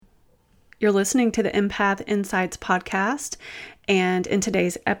You're listening to the Empath Insights podcast, and in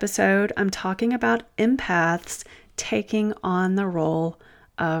today's episode, I'm talking about empaths taking on the role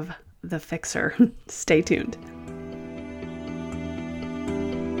of the fixer. Stay tuned.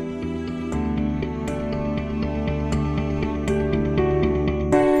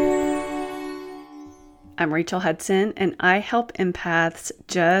 I'm Rachel Hudson, and I help empaths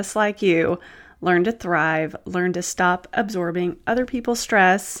just like you learn to thrive, learn to stop absorbing other people's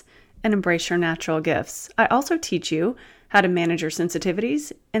stress, and embrace your natural gifts. I also teach you how to manage your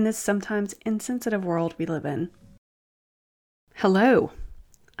sensitivities in this sometimes insensitive world we live in. Hello.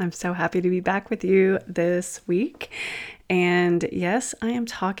 I'm so happy to be back with you this week. And yes, I am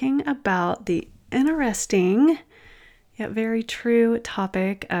talking about the interesting yet very true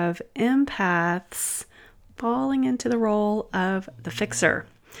topic of empaths falling into the role of the fixer.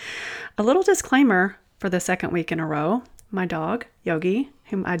 A little disclaimer for the second week in a row. My dog, Yogi,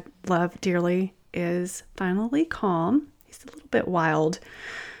 whom I love dearly, is finally calm. He's a little bit wild,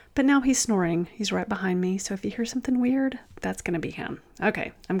 but now he's snoring. He's right behind me. So if you hear something weird, that's going to be him.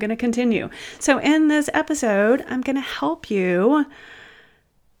 Okay, I'm going to continue. So in this episode, I'm going to help you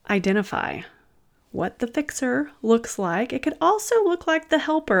identify what the fixer looks like. It could also look like the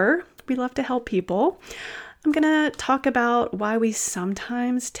helper. We love to help people. I'm going to talk about why we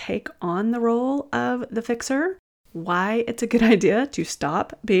sometimes take on the role of the fixer, why it's a good idea to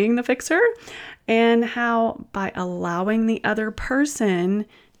stop being the fixer, and how by allowing the other person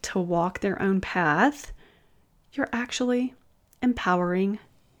to walk their own path, you're actually empowering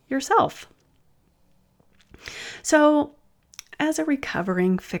yourself. So, as a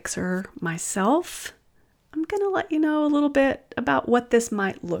recovering fixer myself, I'm going to let you know a little bit about what this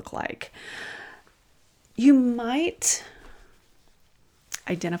might look like. You might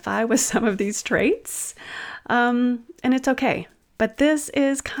identify with some of these traits, and it's okay. But this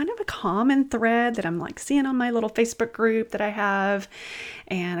is kind of a common thread that I'm seeing on my little Facebook group that I have,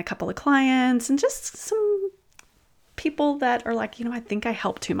 and a couple of clients, and just some people that are I think I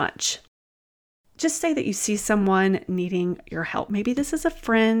help too much. Just say that you see someone needing your help. Maybe this is a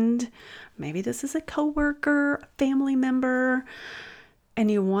friend, maybe this is a coworker, a family member, and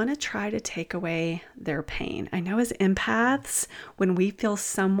you want to try to take away their pain. I know as empaths, when we feel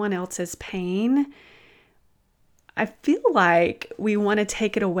someone else's pain, I feel like we want to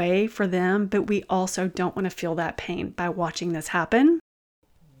take it away for them, but we also don't want to feel that pain by watching this happen.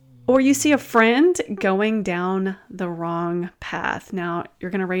 Or you see a friend going down the wrong path. Now,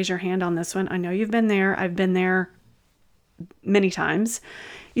 you're going to raise your hand on this one. I know you've been there. I've been there many times.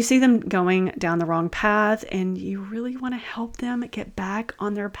 You see them going down the wrong path, and you really want to help them get back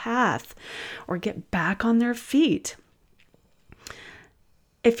on their path or get back on their feet.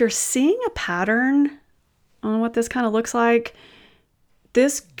 If you're seeing a pattern on what this kind of looks like,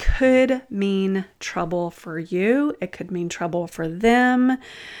 this could mean trouble for you. It could mean trouble for them.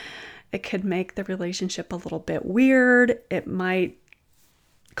 It could make the relationship a little bit weird. It might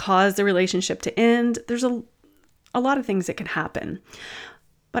cause the relationship to end. There's a lot of things that can happen.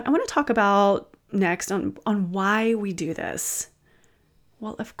 But I want to talk about next on why we do this.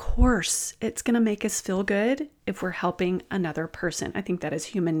 Well, of course, it's going to make us feel good if we're helping another person. I think that is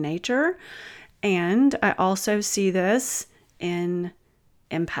human nature. And I also see this in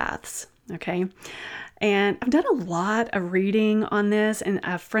empaths, okay? And I've done a lot of reading on this, and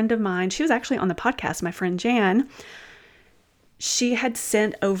a friend of mine, she was actually on the podcast, my friend Jan, she had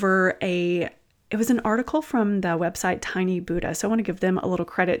sent over it was an article from the website Tiny Buddha, so I want to give them a little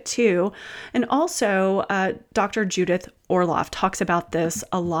credit too. And also, Dr. Judith Orloff talks about this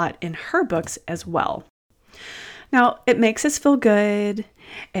a lot in her books as well. Now, it makes us feel good.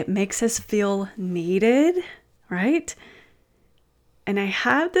 It makes us feel needed, right? And I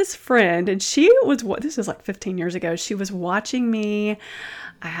had this friend, and this is 15 years ago. She was watching me.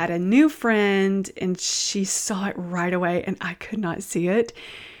 I had a new friend, and she saw it right away, and I could not see it.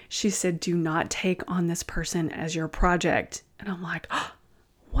 She said, "Do not take on this person as your project." And I'm like, oh,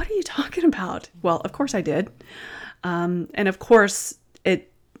 what are you talking about? Well, of course I did. And of course,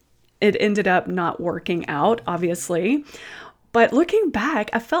 it ended up not working out, obviously. But looking back,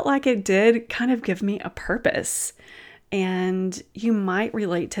 I felt like it did kind of give me a purpose. And you might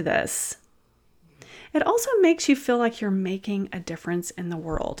relate to this. It also makes you feel like you're making a difference in the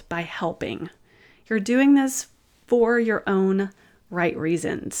world by helping. You're doing this for your own right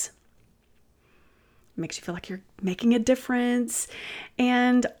reasons. It makes you feel like you're making a difference.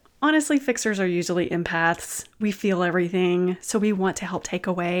 And honestly, fixers are usually empaths. We feel everything, so we want to help take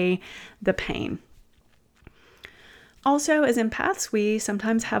away the pain. Also, as empaths, we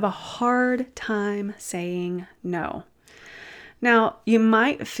sometimes have a hard time saying no. Now, you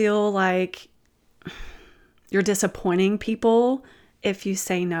might feel like you're disappointing people if you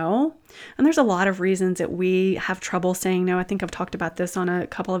say no. And there's a lot of reasons that we have trouble saying no. I think I've talked about this on a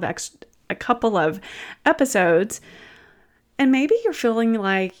couple of episodes. And maybe you're feeling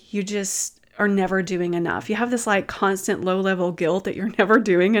like you just are never doing enough. You have this like constant low-level guilt that you're never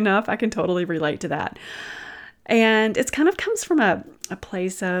doing enough. I can totally relate to that. And it kind of comes from a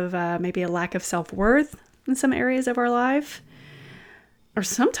place of maybe a lack of self-worth in some areas of our life. Or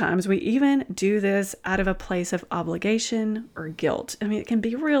sometimes we even do this out of a place of obligation or guilt. I mean, it can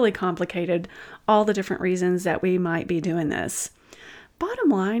be really complicated, all the different reasons that we might be doing this. Bottom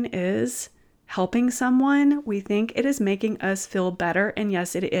line is, helping someone, we think it is making us feel better. And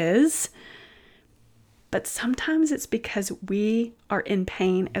yes, it is. But sometimes it's because we are in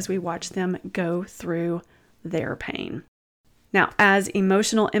pain as we watch them go through their pain. Now, as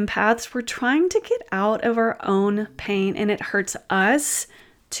emotional empaths, we're trying to get out of our own pain, and it hurts us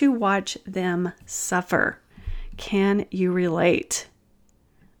to watch them suffer. Can you relate?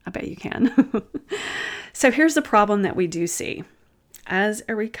 I bet you can. So here's the problem that we do see. As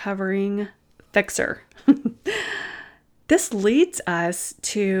a recovering fixer, this leads us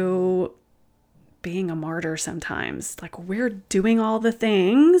to being a martyr sometimes. Like, we're doing all the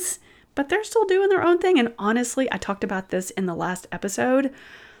things, but they're still doing their own thing. And honestly, I talked about this in the last episode.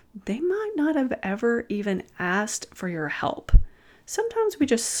 They might not have ever even asked for your help. Sometimes we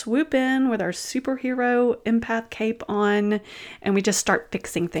just swoop in with our superhero empath cape on and we just start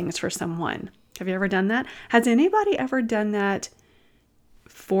fixing things for someone. Have you ever done that? Has anybody ever done that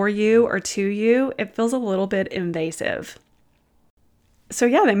for you or to you? It feels a little bit invasive. So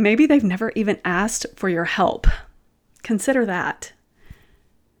yeah, maybe they've never even asked for your help. Consider that.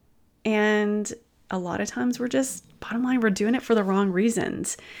 And a lot of times bottom line, we're doing it for the wrong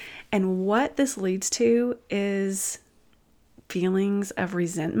reasons. And what this leads to is feelings of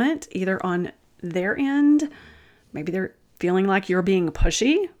resentment, either on their end, maybe they're feeling like you're being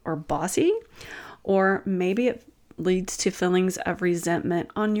pushy or bossy, or maybe it leads to feelings of resentment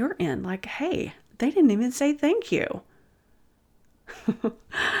on your end, like, hey, they didn't even say thank you.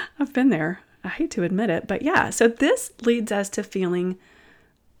 I've been there. I hate to admit it, but yeah. So this leads us to feeling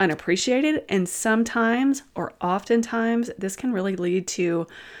unappreciated, and sometimes or oftentimes this can really lead to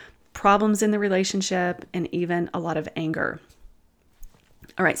problems in the relationship and even a lot of anger.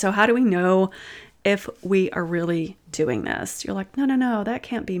 All right, so how do we know if we are really doing this? You're like, no, that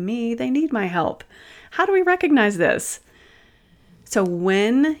can't be me. They need my help. How do we recognize this? So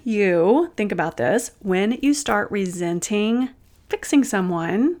when you think about this, when you start resenting fixing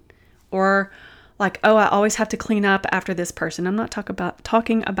someone, or like, oh, I always have to clean up after this person. I'm not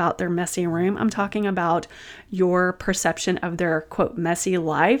talking about their messy room. I'm talking about your perception of their, quote, messy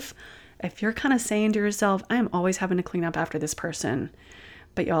life. If you're kind of saying to yourself, I am always having to clean up after this person,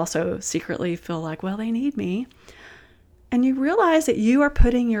 but you also secretly feel like, well, they need me, and you realize that you are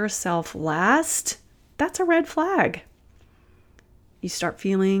putting yourself last, that's a red flag. You start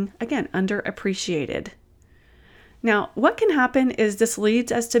feeling, again, underappreciated. Now, what can happen is this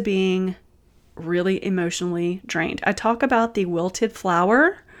leads us to being really emotionally drained. I talk about the wilted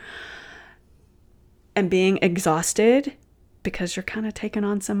flower and being exhausted because you're kind of taking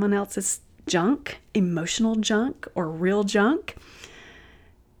on someone else's junk, emotional junk or real junk.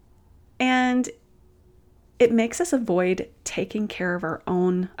 And it makes us avoid taking care of our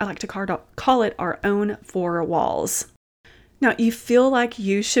own, I like to call it our own four walls. Now, you feel like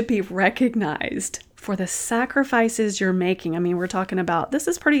you should be recognized for the sacrifices you're making. I mean, we're talking about, this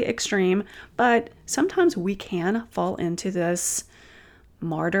is pretty extreme, but sometimes we can fall into this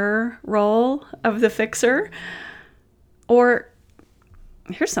martyr role of the fixer. Or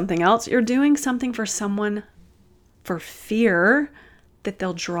here's something else. You're doing something for someone for fear that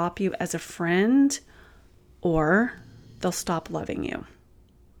they'll drop you as a friend or they'll stop loving you.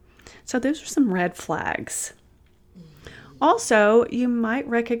 So those are some red flags. Also, you might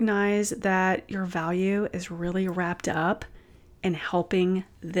recognize that your value is really wrapped up in helping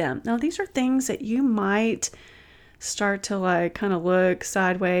them. Now, these are things that you might start to like kind of look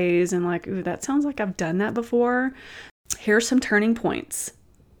sideways and like, ooh, that sounds like I've done that before. Here's some turning points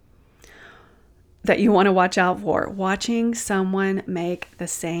that you want to watch out for. Watching someone make the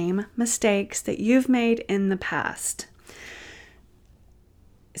same mistakes that you've made in the past.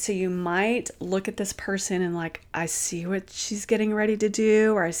 So you might look at this person and like, I see what she's getting ready to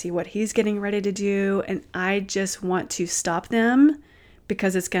do, or I see what he's getting ready to do, and I just want to stop them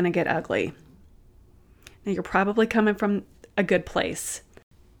because it's going to get ugly. Now, you're probably coming from a good place,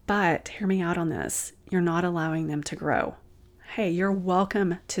 but hear me out on this. You're not allowing them to grow. hey, you're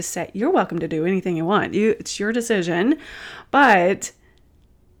welcome to do anything you want. It's your decision. But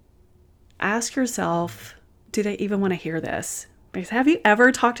ask yourself, do they even want to hear this? Because have you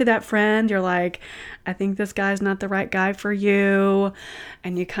ever talked to that friend? You're like, I think this guy's not the right guy for you.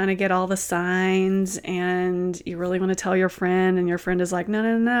 And you kind of get all the signs and you really want to tell your friend, and your friend is like,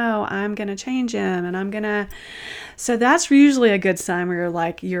 no, I'm going to change him. And so that's usually a good sign where you're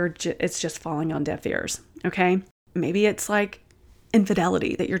like, it's just falling on deaf ears. Okay. Maybe it's like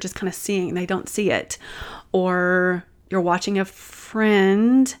infidelity that you're just kind of seeing and they don't see it. Or you're watching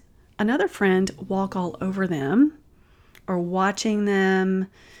another friend walk all over them, or watching them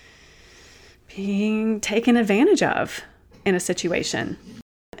being taken advantage of in a situation.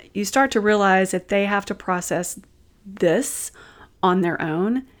 You start to realize that they have to process this on their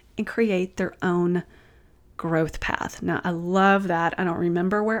own and create their own growth path. Now, I love that. I don't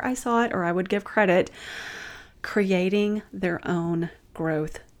remember where I saw it, or I would give credit. Creating their own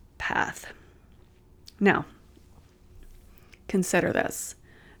growth path. Now, consider this.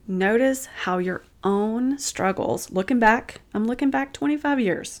 Notice how your own struggles, I'm looking back 25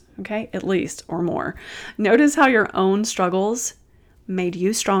 years, okay, at least or more. Notice how your own struggles made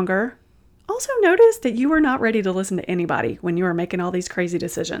you stronger. Also notice that you were not ready to listen to anybody when you were making all these crazy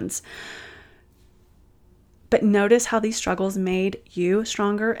decisions. But notice how these struggles made you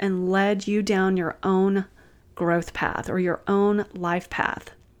stronger and led you down your own growth path or your own life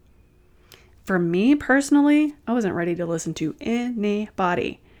path. For me personally, I wasn't ready to listen to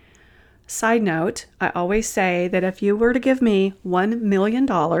anybody. Side note, I always say that if you were to give me $1 million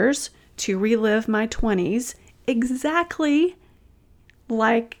to relive my 20s exactly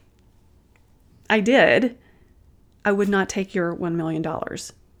like I did, I would not take your $1 million.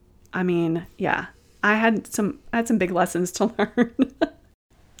 I mean, yeah, I had some big lessons to learn.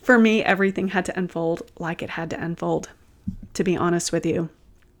 For me, everything had to unfold like it had to unfold, to be honest with you.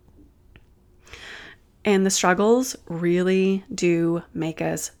 And the struggles really do make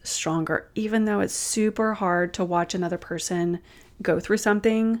us stronger. Even though it's super hard to watch another person go through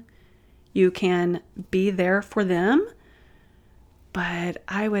something, you can be there for them. But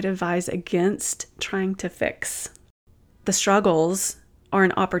I would advise against trying to fix. The struggles are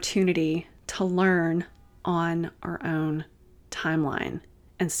an opportunity to learn on our own timeline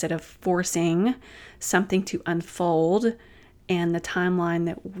instead of forcing something to unfold and the timeline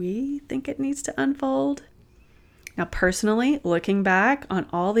that we think it needs to unfold. Now, personally, looking back on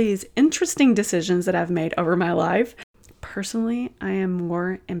all these interesting decisions that I've made over my life, personally, I am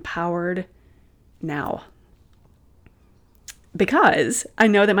more empowered now. Because I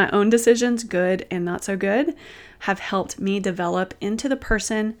know that my own decisions, good and not so good, have helped me develop into the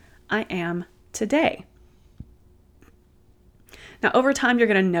person I am today. Now, over time, you're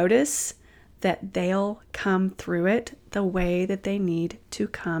going to notice that they'll come through it the way that they need to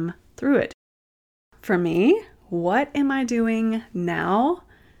come through it. For me, what am I doing now?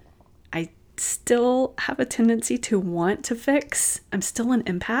 I still have a tendency to want to fix. I'm still an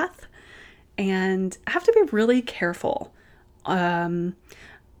empath, and I have to be really careful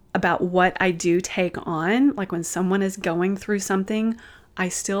about what I do take on. Like when someone is going through something, I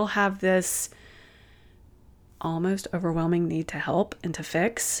still have this almost overwhelming need to help and to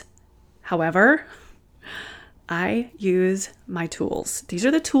fix. However, I use my tools. These are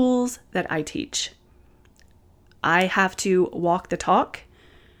the tools that I teach. I have to walk the talk.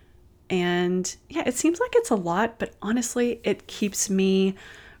 And yeah, it seems like it's a lot, but honestly, it keeps me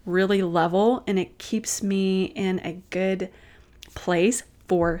really level and it keeps me in a good place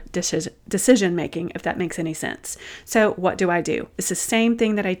for decision making, if that makes any sense. So what do? It's the same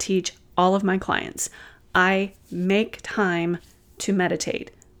thing that I teach all of my clients. I make time to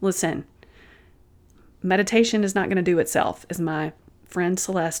meditate. Listen, meditation is not going to do itself, as my friend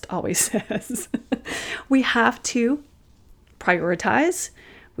Celeste always says. We have to prioritize.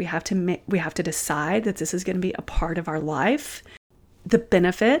 We have to decide that this is going to be a part of our life. The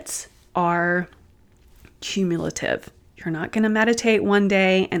benefits are cumulative. You're not going to meditate one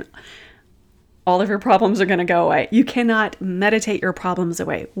day and all of your problems are going to go away. You cannot meditate your problems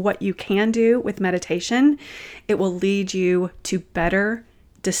away. What you can do with meditation, it will lead you to better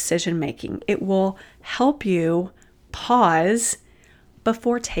decision making. It will help you pause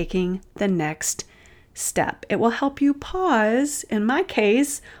before taking the next step. It will help you pause, in my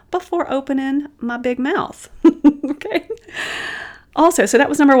case, before opening my big mouth. Okay. Also, so that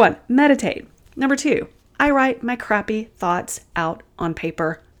was number 1, meditate. Number 2, I write my crappy thoughts out on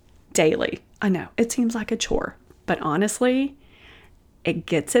paper daily. I know it seems like a chore, but honestly, it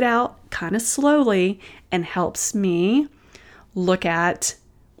gets it out kind of slowly and helps me look at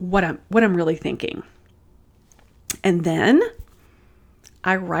what I'm really thinking. And then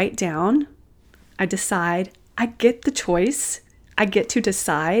I write down, I decide, I get the choice, I get to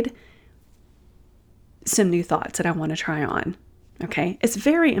decide some new thoughts that I want to try on. Okay, it's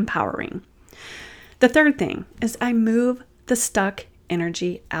very empowering. The third thing is I move the stuck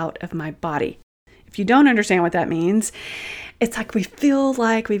energy out of my body. If you don't understand what that means, it's like we feel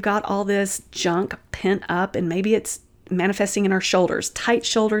like we've got all this junk pent up, and maybe it's manifesting in our shoulders,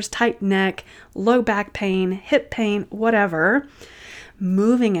 tight neck, low back pain, hip pain, whatever.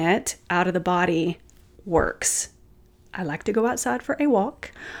 Moving it out of the body works. I like to go outside for a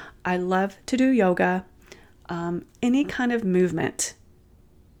walk. I love to do yoga. Any kind of movement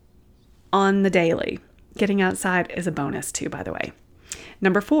on the daily. Getting outside is a bonus too, by the way.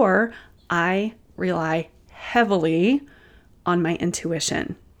 Number 4, I rely heavily on my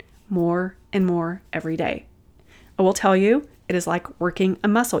intuition more and more every day. I will tell you, it is like working a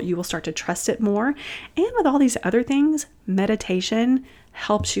muscle. You will start to trust it more. And with all these other things, meditation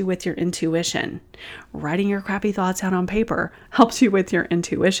helps you with your intuition. Writing your crappy thoughts out on paper helps you with your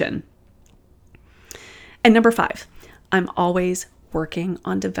intuition. And number 5, I'm always working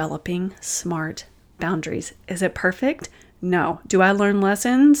on developing smart boundaries. Is it perfect? No. Do I learn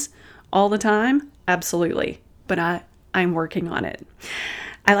lessons all the time? Absolutely. But I'm working on it.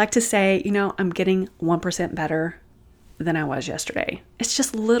 I like to say, I'm getting 1% better than I was yesterday. It's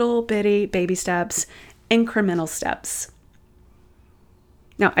just little bitty baby steps, incremental steps.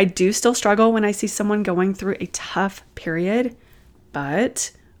 Now, I do still struggle when I see someone going through a tough period,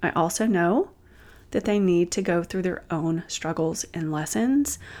 but I also know that they need to go through their own struggles and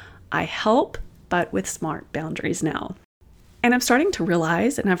lessons. I help, but with smart boundaries now. And I'm starting to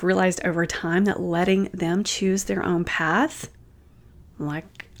realize, and I've realized over time, that letting them choose their own path,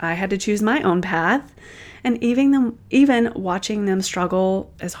 like I had to choose my own path, and even watching them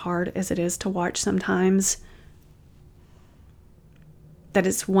struggle as hard as it is to watch sometimes, that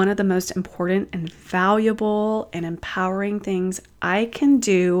it's one of the most important and valuable and empowering things I can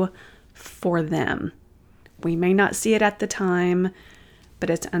do for them. We may not see it at the time, but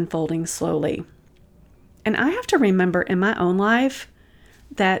it's unfolding slowly. And I have to remember in my own life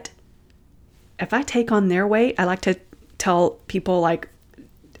that if I take on their weight, I like to tell people, like,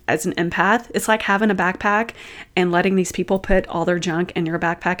 as an empath, it's like having a backpack and letting these people put all their junk in your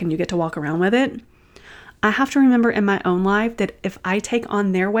backpack and you get to walk around with it. I have to remember in my own life that if I take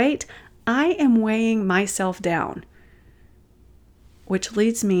on their weight, I am weighing myself down, which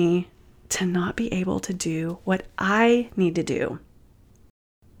leads me to not be able to do what I need to do.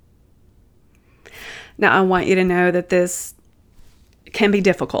 Now, I want you to know that this can be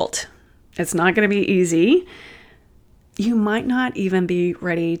difficult. It's not going to be easy. You might not even be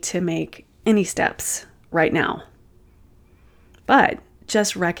ready to make any steps right now. But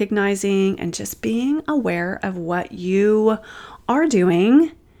just recognizing and just being aware of what you are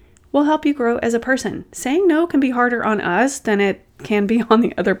doing will help you grow as a person. Saying no can be harder on us than it can be on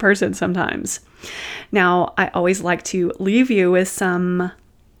the other person sometimes. Now, I always like to leave you with some,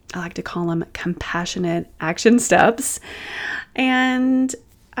 I like to call them compassionate action steps. And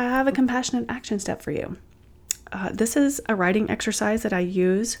I have a compassionate action step for you. This is a writing exercise that I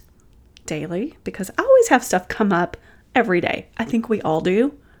use daily because I always have stuff come up every day. I think we all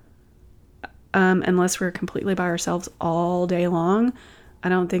do. Unless we're completely by ourselves all day long, I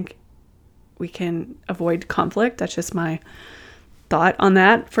don't think we can avoid conflict. That's just my thought on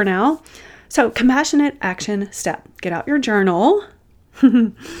that for now. So, compassionate action step. Get out your journal.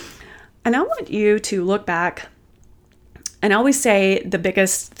 And I want you to look back. And I always say the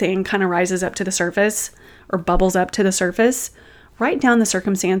biggest thing kind of rises up to the surface or bubbles up to the surface. Write down the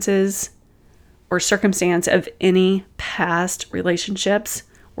circumstances or circumstance of any past relationships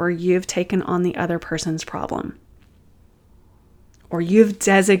where you've taken on the other person's problem, or you've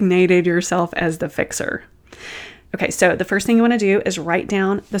designated yourself as the fixer. Okay, so the first thing you want to do is write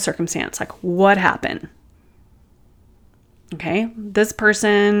down the circumstance, like what happened. Okay, this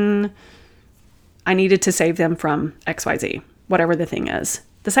person, I needed to save them from XYZ, whatever the thing is.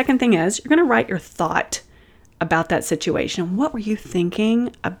 The second thing is you're going to write your thought about that situation. What were you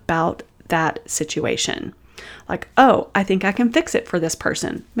thinking about that situation? Like, oh, I think I can fix it for this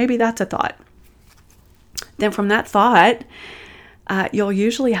person. Maybe that's a thought. Then from that thought, you'll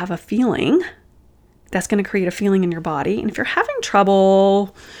usually have a feeling that's going to create a feeling in your body. And if you're having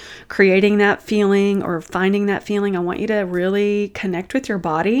trouble creating that feeling or finding that feeling, I want you to really connect with your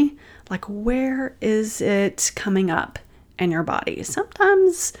body. Like, where is it coming up in your body?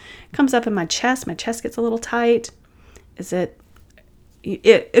 Sometimes it comes up in my chest. My chest gets a little tight.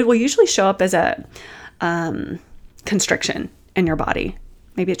 It will usually show up as a constriction in your body.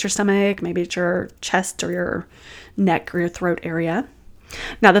 Maybe it's your stomach, maybe it's your chest or your neck or your throat area.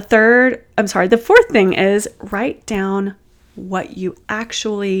 Now, the fourth thing is write down what you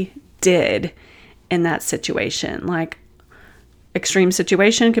actually did in that situation. Like, extreme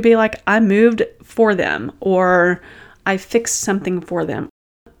situation could be like, I moved for them, or I fixed something for them.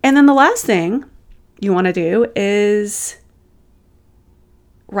 And then the last thing you want to do is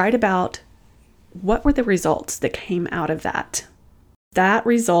write about what were the results that came out of that. That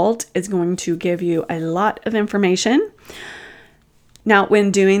result is going to give you a lot of information. Now,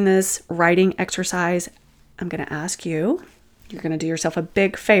 when doing this writing exercise, I'm going to ask you, you're going to do yourself a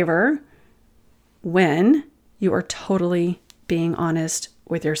big favor when you are totally being honest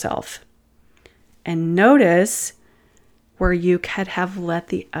with yourself. And notice where you could have let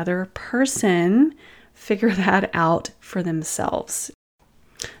the other person figure that out for themselves.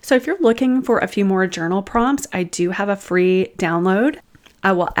 So if you're looking for a few more journal prompts, I do have a free download.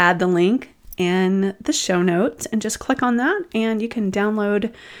 I will add the link in the show notes and just click on that and you can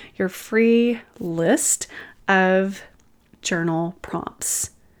download your free list of journal prompts.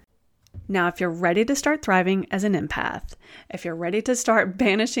 Now, if you're ready to start thriving as an empath, if you're ready to start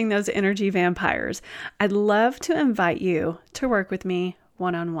banishing those energy vampires, I'd love to invite you to work with me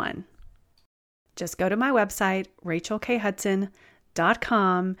one-on-one. Just go to my website,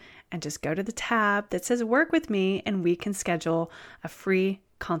 rachelkhudson.com, and just go to the tab that says work with me and we can schedule a free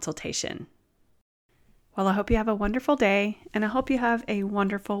consultation. Well, I hope you have a wonderful day and I hope you have a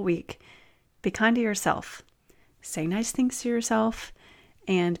wonderful week. Be kind to yourself. Say nice things to yourself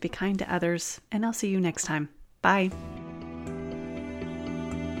and be kind to others. And I'll see you next time. Bye.